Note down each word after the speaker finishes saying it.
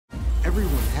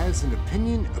everyone has an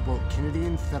opinion about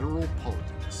Canadian federal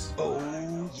politics. Oh,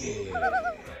 yeah.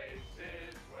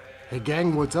 Hey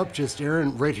gang, what's up? Just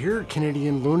Aaron right here,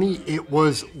 Canadian Looney. It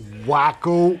was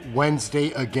Wacko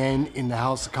Wednesday again in the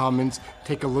House of Commons.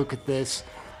 Take a look at this.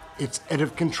 It's out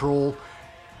of control.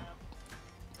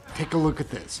 Take a look at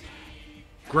this.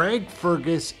 Greg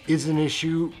Fergus is an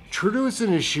issue. Trudeau is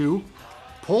an issue.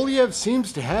 Poilievre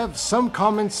seems to have some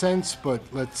common sense, but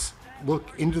let's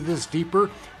look into this deeper.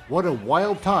 What a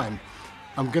wild time.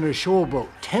 I'm going to show about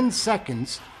 10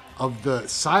 seconds of the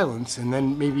silence, and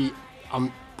then maybe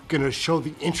I'm going to show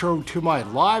the intro to my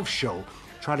live show,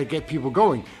 try to get people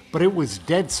going. But it was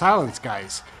dead silence,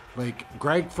 guys. Like,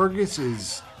 Greg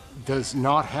Fergus does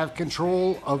not have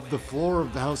control of the floor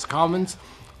of the House of Commons.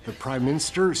 The Prime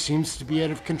Minister seems to be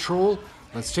out of control.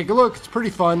 Let's take a look. It's pretty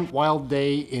fun. Wild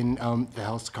day in the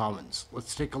House of Commons.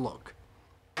 Let's take a look.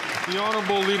 The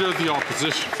Honourable Leader of the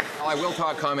Opposition. Well, I will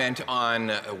comment on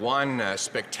one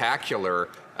spectacular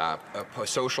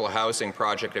social housing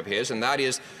project of his, and that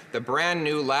is the brand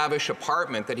new lavish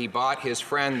apartment that he bought his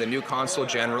friend, the new Consul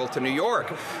General to New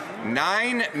York.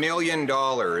 $9 million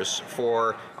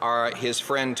for his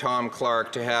friend Tom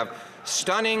Clark to have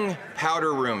stunning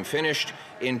powder room finished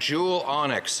in jewel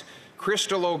onyx,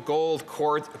 crystallo gold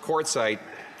quartzite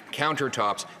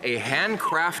countertops, a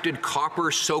handcrafted copper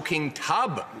soaking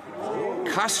tub,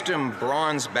 custom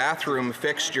bronze bathroom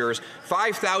fixtures,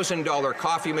 $5,000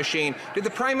 coffee machine. Did the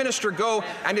Prime Minister go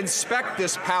and inspect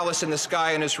this palace in the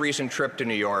sky on his recent trip to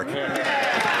New York? The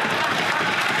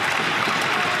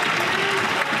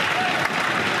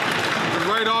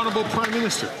Right Honourable Prime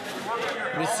Minister.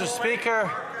 Mr. Speaker,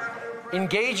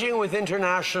 engaging with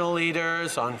international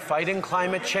leaders on fighting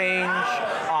climate change,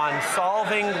 on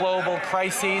solving global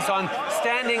crises, on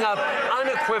standing up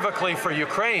unequivocally for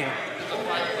Ukraine.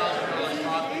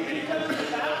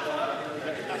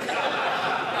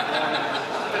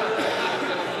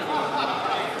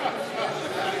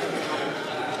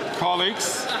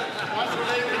 Colleagues,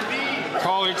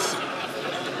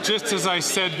 just as I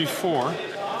said before,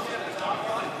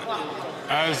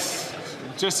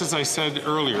 just as I said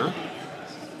earlier,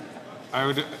 I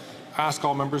would ask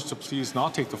all members to please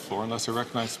not take the floor unless they're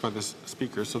recognized by the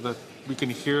Speaker so that we can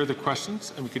hear the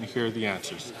questions and we can hear the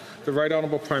answers. The Right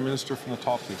Honourable Prime Minister from the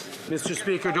top, please. Mr.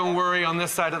 Speaker, don't worry, on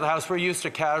this side of the House, we're used to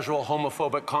casual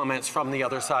homophobic comments from the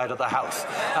other side of the House.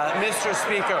 Mr.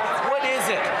 Speaker, what is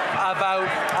it about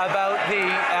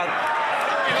the...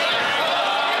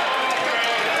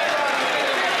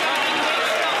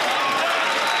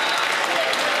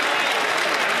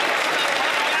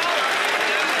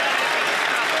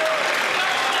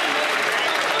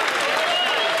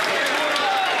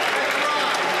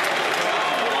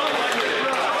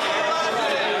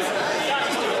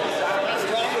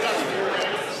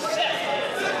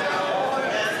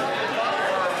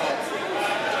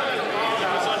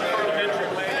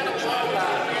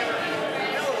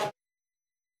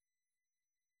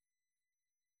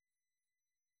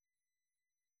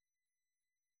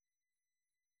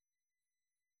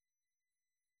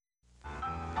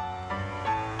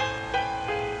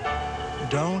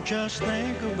 Don't just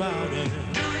think about it.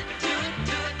 Do it, do it,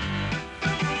 do it.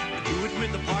 Do it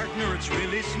with a partner, it's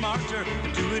really smarter.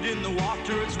 Do it in the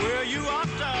water, it's where you ought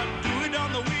to. Do it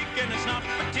on the weekend, it's not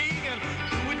fatiguing.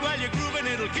 Do it while you're grooving,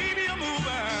 it'll keep you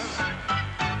moving.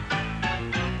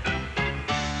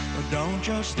 But don't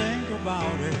just think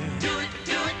about it. Do it,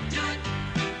 do it, do it.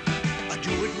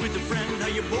 Do it with a friend, how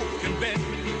you both can bend.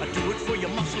 Do it for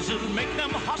your muscles, it'll make them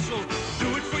hustle.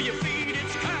 Do it for your feet,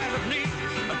 it's kind of neat.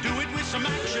 Do it with some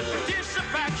action,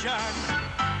 participation.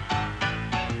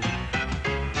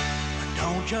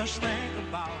 Don't just think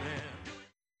about it.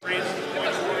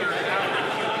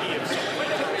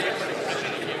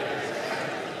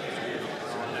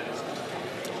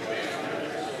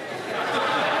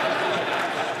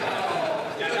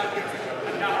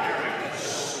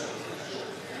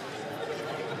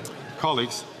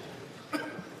 Colleagues,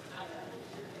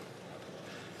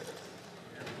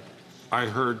 I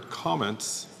heard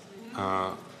comments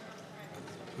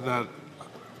that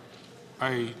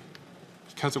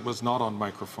because it was not on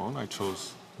microphone, I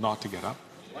chose not to get up.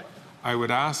 I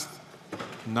would ask,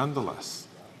 nonetheless,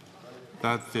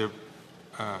 that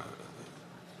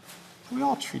we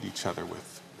all treat each other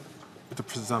with the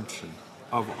presumption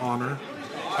of honor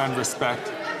and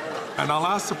respect. And I'll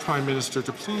ask the Prime Minister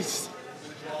to please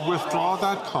withdraw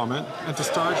that comment and to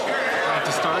start his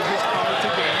comment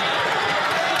again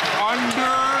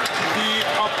under the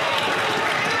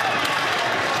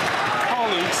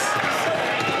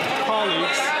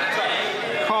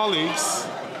colleagues.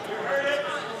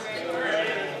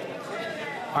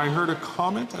 I heard a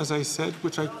comment, as I said,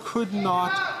 which I could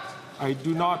not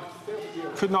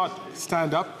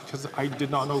stand up because I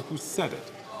did not know who said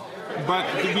it. But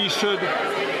we should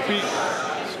be.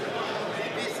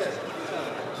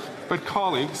 But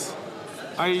colleagues,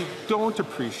 I don't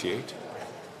appreciate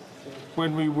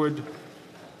when we would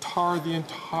tar the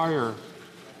entire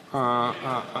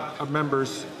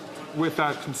members with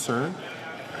that concern.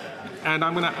 And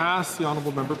I'm going to ask the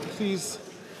honourable member, please,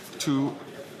 to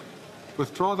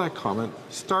withdraw that comment,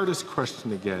 start his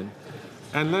question again,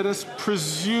 and let us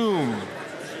presume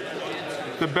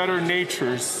the better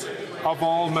natures of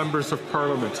all members of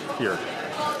Parliament here.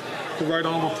 The Right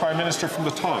Honourable Prime Minister from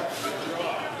the top.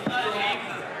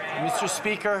 Mr.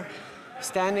 Speaker,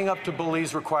 standing up to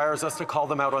bullies requires us to call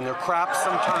them out on their crap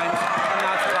sometimes, and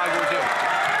that's what I will do.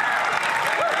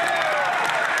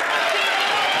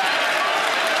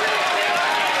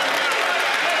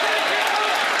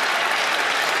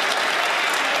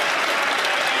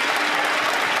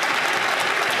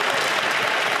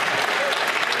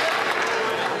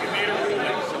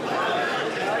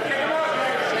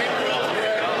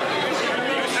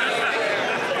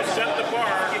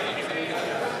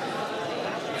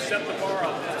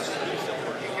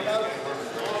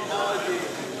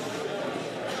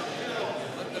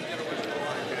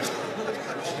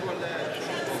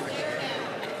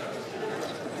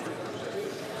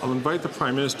 I'll invite the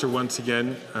Prime Minister once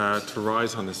again to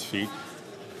rise on his feet.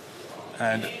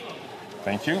 And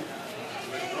thank you.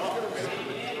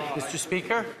 Mr.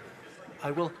 Speaker,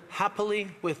 I will happily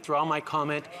withdraw my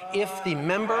comment if the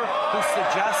member who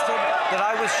suggested that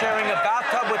I was sharing a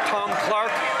bathtub with Tom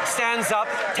Clark stands up,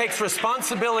 takes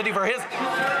responsibility for his...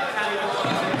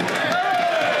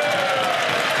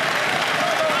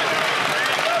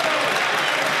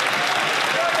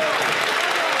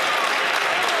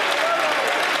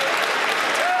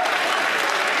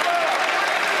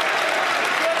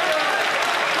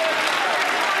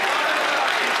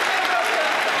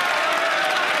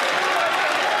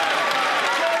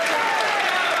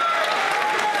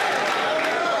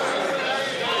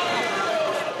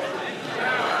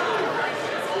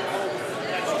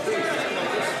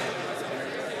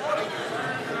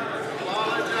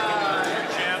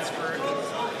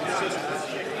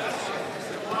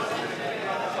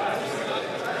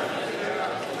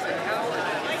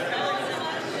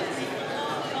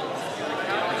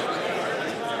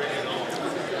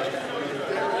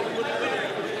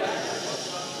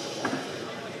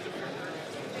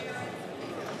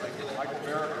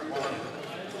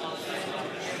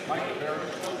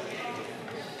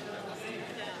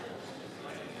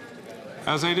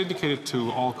 As I had indicated to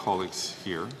all colleagues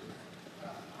here,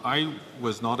 I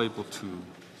was not able to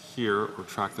hear or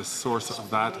track the source of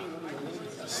that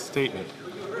statement.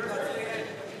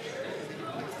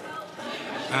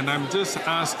 And I'm just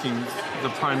asking the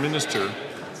Prime Minister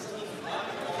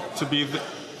to be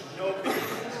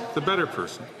the better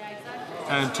person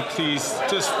and to please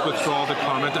just withdraw the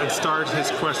comment and start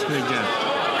his question again.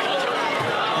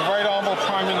 The Right Honourable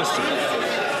Prime Minister.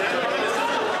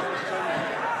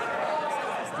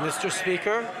 Mr.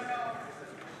 Speaker,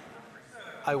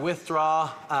 I withdraw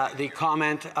the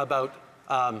comment about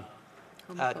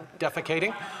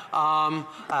defecating.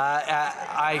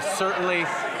 I certainly,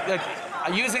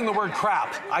 using the word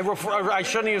crap, I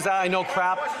shouldn't use that. I know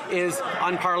crap is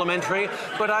unparliamentary,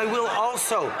 but I will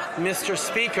also, Mr.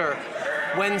 Speaker,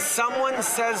 when someone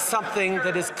says something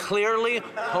that is clearly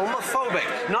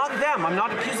homophobic, not them, I'm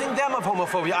not accusing them of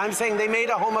homophobia, I'm saying they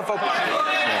made a homophobic...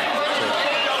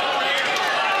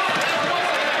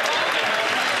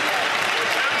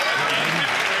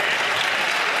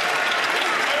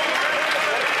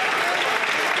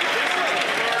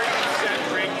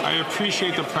 I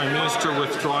appreciate the Prime Minister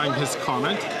withdrawing his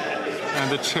comment,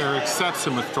 and the Chair accepts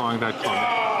him withdrawing that comment.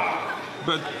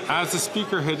 But as the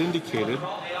Speaker had indicated,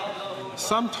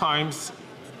 sometimes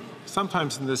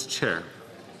in this chair,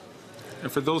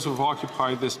 and for those who have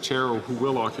occupied this chair or who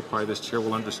will occupy this chair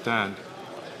will understand,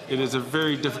 it is a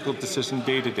very difficult decision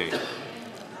day to day.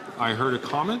 I heard a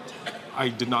comment, I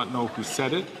did not know who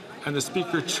said it, and the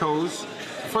Speaker chose,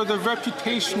 for the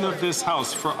reputation of this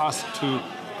House, for us to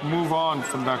move on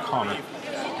from that comment.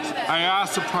 I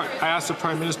asked the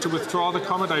Prime Minister to withdraw the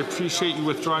comment. I appreciate you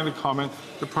withdrawing the comment.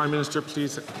 The Prime Minister,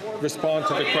 please respond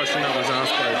to the question that was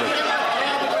asked by the...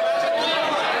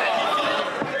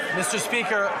 Mr.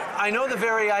 Speaker, I know the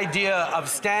very idea of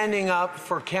standing up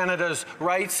for Canada's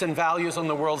rights and values on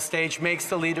the world stage makes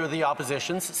the Leader of the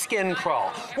Opposition's skin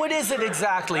crawl. What is it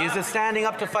exactly? Is it standing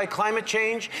up to fight climate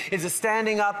change? Is it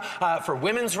standing up for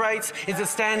women's rights? Is it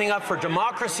standing up for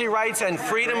democracy rights and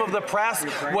freedom of the press?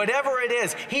 Whatever it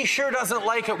is, he sure doesn't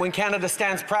like it when Canada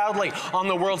stands proudly on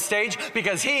the world stage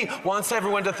because he wants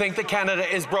everyone to think that Canada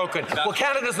is broken. Well,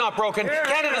 Canada's not broken.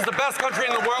 Canada's the best country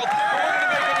in the world, and we're going to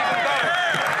make it even better.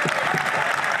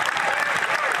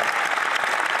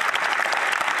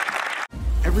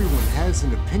 Everyone has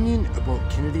an opinion about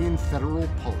Canadian federal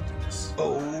politics.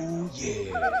 Oh,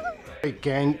 yeah. Hey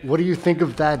gang, what do you think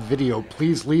of that video?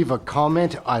 Please leave a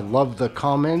comment. I love the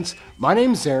comments. My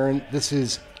name's Aaron. This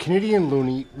is Canadian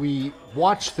Looney. We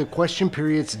watch the question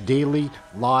periods daily,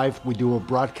 live. We do a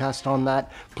broadcast on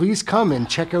that. Please come and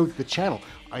check out the channel.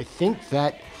 I think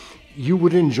that you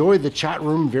would enjoy the chat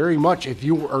room very much if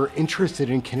you are interested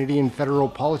in Canadian federal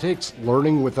politics,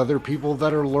 learning with other people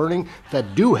that are learning,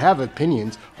 that do have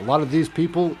opinions. A lot of these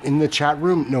people in the chat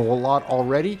room know a lot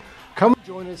already. Come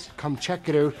join us, come check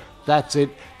it out. That's it.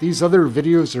 These other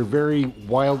videos are very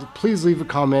wild. Please leave a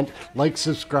comment, like,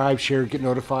 subscribe, share, get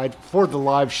notified for the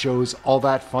live shows, all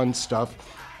that fun stuff.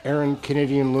 Aaron,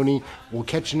 Canadian Looney. We'll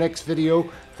catch you next video.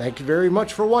 Thank you very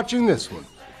much for watching this one.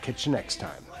 Catch you next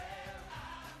time.